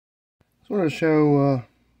Just wanted to show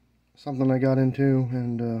something I got into,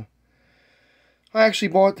 and I actually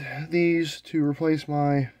bought these to replace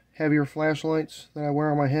my heavier flashlights that I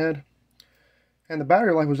wear on my head, and the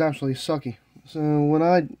battery life was absolutely sucky. So what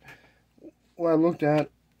I looked at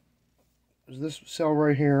was this cell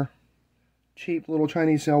right here, cheap little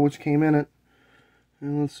Chinese cell which came in it.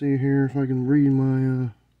 And let's see here if I can read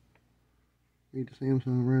my read the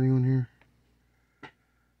Samsung writing on here.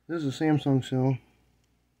 This is a Samsung cell.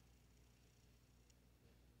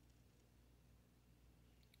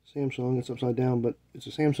 Samsung, it's upside down, but it's a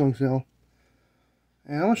Samsung cell.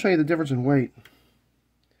 And I'm going to show you the difference in weight.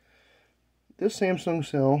 This Samsung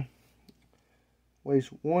cell weighs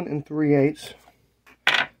 1 3/8.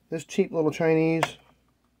 This cheap little Chinese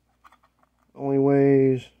only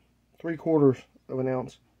weighs 3/4 of an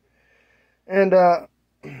ounce. And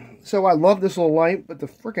so I love this little light, but the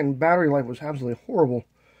freaking battery life was absolutely horrible.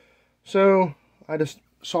 So I just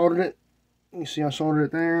soldered it. You see I soldered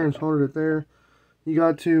it there and soldered it there. You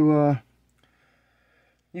got to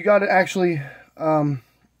actually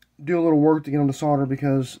do a little work to get them to solder,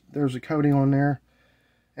 because there's a coating on there,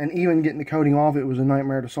 and even getting the coating off it was a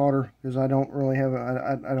nightmare to solder, because I don't really have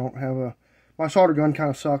my solder gun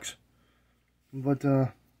kind of sucks. But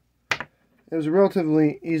it was a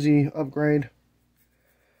relatively easy upgrade.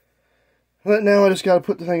 But now I just got to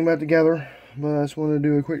put the thing back together. But I just wanted to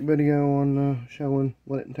do a quick video on showing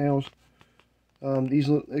what it entails.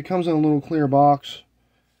 It comes in a little clear box,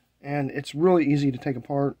 and it's really easy to take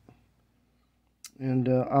apart. And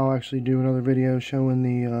I'll actually do another video showing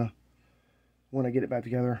the when I get it back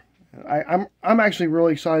together. I'm actually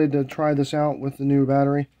really excited to try this out with the new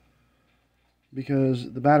battery,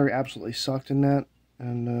 because the battery absolutely sucked in that,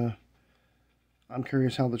 and I'm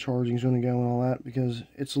curious how the charging is going to go and all that, because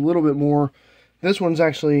it's a little bit more. This one's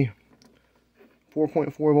actually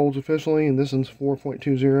 4.4 volts officially, and this one's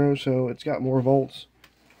 4.20, so it's got more volts,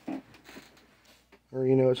 or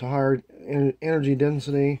you know, it's a higher energy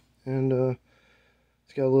density, and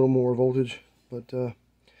it's got a little more voltage. But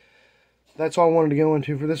that's all I wanted to go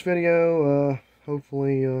into for this video.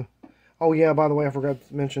 Hopefully, oh yeah, by the way, I forgot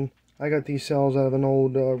to mention, I got these cells out of an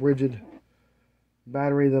old rigid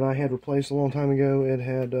battery that I had replaced a long time ago. It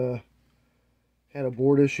had a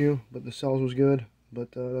board issue, but the cells was good.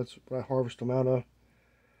 But that's what I harvest them out of.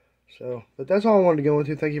 So, but that's all I wanted to go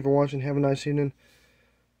into. Thank you for watching. Have a nice evening.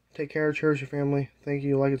 Take care. Cherish your family. Thank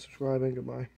you. Like and subscribe, and goodbye.